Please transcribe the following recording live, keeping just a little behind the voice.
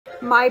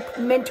My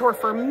mentor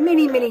for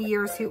many, many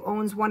years, who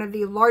owns one of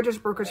the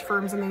largest brokerage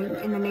firms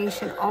in the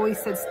nation, always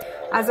says,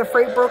 as a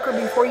freight broker,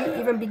 before you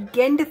even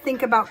begin to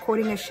think about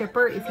quoting a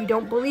shipper, if you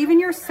don't believe in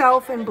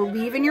yourself and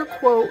believe in your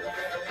quote,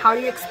 how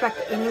do you expect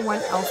anyone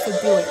else to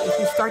do it? If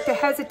you start to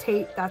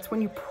hesitate, that's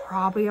when you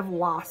probably have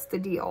lost the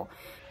deal.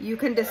 You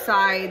can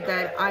decide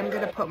that I'm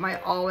going to put my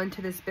all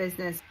into this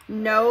business.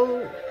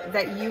 Know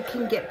that you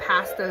can get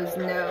past those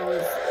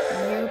no's.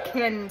 You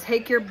can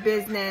take your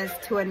business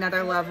to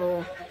another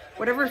level.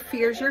 Whatever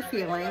fears you're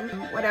feeling,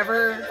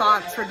 whatever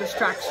thoughts or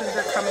distractions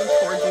are coming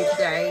towards you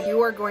today, you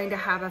are going to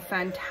have a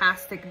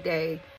fantastic day.